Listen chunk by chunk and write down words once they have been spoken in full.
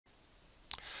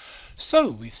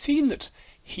So we've seen that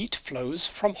heat flows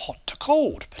from hot to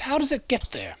cold, but how does it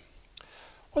get there?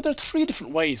 Well, there are three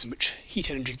different ways in which heat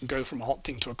energy can go from a hot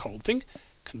thing to a cold thing: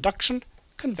 conduction,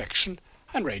 convection,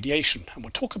 and radiation, and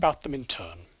we'll talk about them in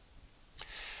turn.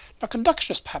 Now,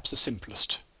 conduction is perhaps the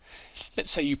simplest. Let's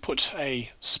say you put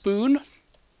a spoon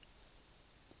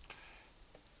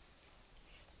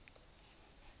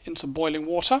in some boiling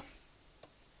water,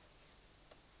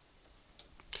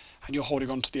 and you're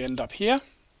holding on to the end up here.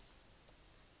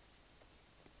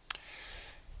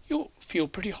 You'll feel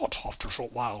pretty hot after a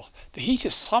short while. The heat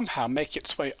is somehow making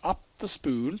its way up the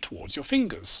spoon towards your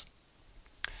fingers.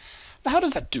 Now, how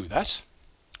does that do that?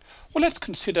 Well, let's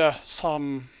consider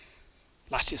some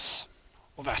lattice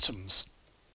of atoms.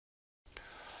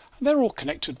 And they're all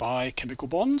connected by chemical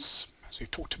bonds, as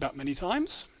we've talked about many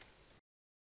times.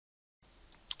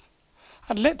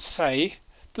 And let's say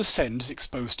the send is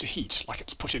exposed to heat, like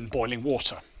it's put in boiling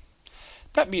water.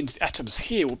 That means the atoms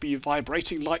here will be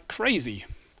vibrating like crazy,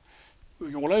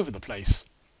 moving all over the place.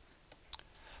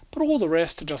 But all the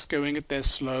rest are just going at their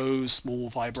slow, small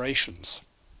vibrations.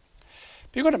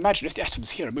 But you've got to imagine if the atoms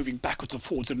here are moving backwards and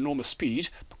forwards at enormous speed,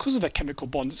 because of their chemical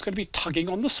bonds, it's going to be tugging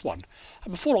on this one.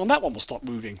 And before long, that one will stop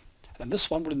moving. And then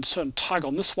this one will in turn tug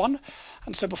on this one.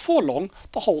 And so before long,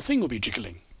 the whole thing will be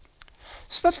jiggling.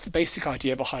 So that's the basic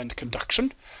idea behind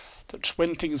conduction, that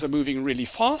when things are moving really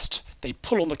fast, they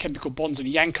pull on the chemical bonds and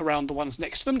yank around the ones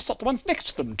next to them and stop the ones next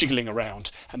to them jiggling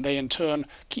around, and they in turn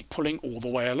keep pulling all the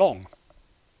way along.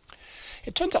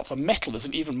 It turns out for metal there's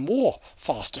an even more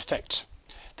fast effect,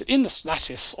 that in this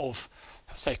lattice of,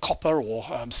 say, copper or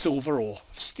silver or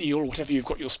steel or whatever you've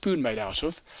got your spoon made out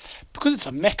of, because it's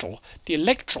a metal, the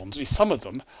electrons, at least some of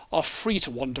them, are free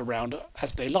to wander around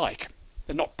as they like.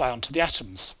 They're not bound to the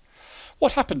atoms.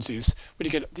 What happens is, when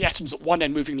you get the atoms at one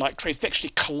end moving like crazy, they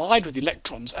actually collide with the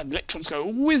electrons, and the electrons go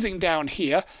whizzing down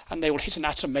here, and they will hit an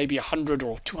atom maybe 100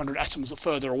 or 200 atoms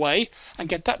further away, and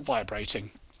get that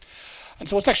vibrating. And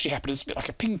so what's actually happened is a bit like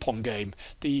a ping pong game.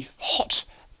 The hot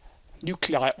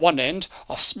nuclei at one end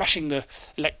are smashing the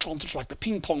electrons, which are like the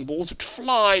ping pong balls, which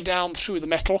fly down through the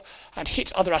metal and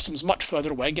hit other atoms much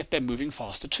further away and get them moving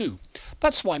faster too.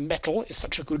 That's why metal is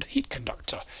such a good heat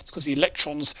conductor. It's because the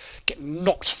electrons get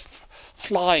knocked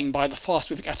flying by the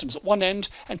fast-moving atoms at one end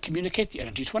and communicate the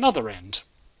energy to another end.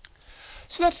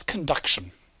 So that's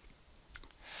conduction.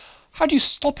 How do you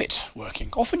stop it working?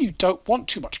 Often you don't want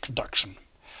too much conduction.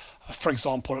 For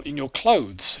example, in your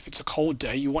clothes, if it's a cold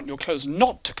day, you want your clothes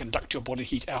not to conduct your body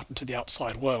heat out into the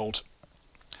outside world.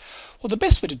 Well, the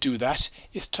best way to do that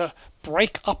is to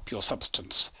break up your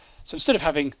substance. So instead of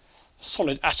having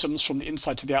solid atoms from the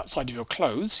inside to the outside of your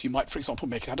clothes, you might, for example,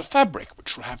 make it out of fabric,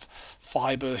 which will have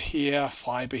fibre here,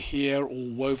 all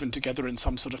woven together in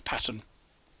some sort of pattern.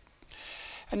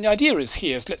 And the idea is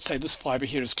let's say this fibre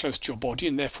here is close to your body,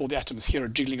 and therefore the atoms here are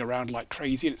jiggling around like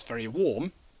crazy and it's very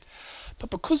warm. But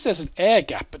because there's an air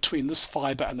gap between this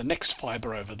fibre and the next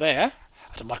fibre over there,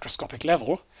 at a microscopic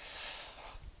level,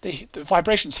 the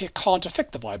vibrations here can't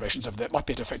affect the vibrations over there. It might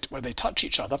be an effect where they touch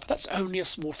each other, but that's only a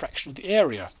small fraction of the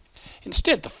area.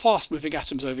 Instead, the fast-moving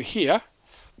atoms over here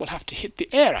will have to hit the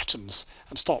air atoms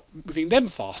and start moving them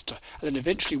faster. And then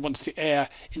eventually, once the air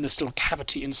in this little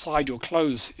cavity inside your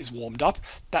clothes is warmed up,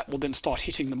 that will then start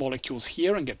hitting the molecules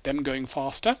here and get them going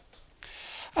faster,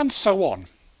 and so on.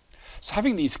 So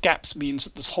having these gaps means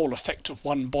that this whole effect of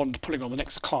one bond pulling on the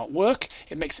next can't work.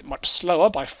 It makes it much slower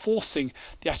by forcing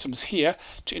the atoms here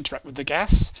to interact with the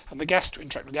gas, and the gas to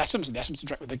interact with the atoms, and the atoms to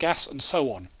interact with the gas, and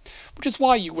so on. Which is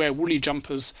why you wear woolly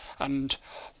jumpers and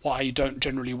why you don't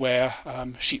generally wear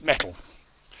sheet metal.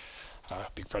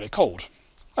 Being very cold.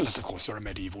 Unless, of course, you're a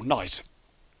medieval knight.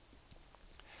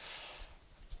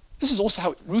 This is also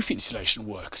how roof insulation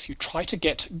works. You try to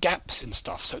get gaps in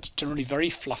stuff, so it's generally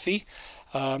very fluffy.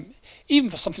 Even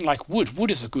for something like wood.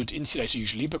 Wood is a good insulator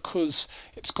usually because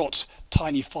it's got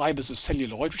tiny fibres of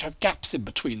celluloid which have gaps in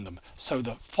between them. So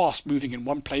the fast moving in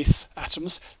one place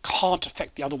atoms can't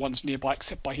affect the other ones nearby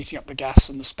except by heating up the gas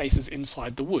and the spaces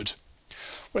inside the wood.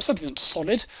 Whereas something that's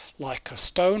solid, like a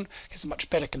stone, is a much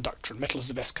better conductor, and metal is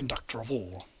the best conductor of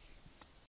all.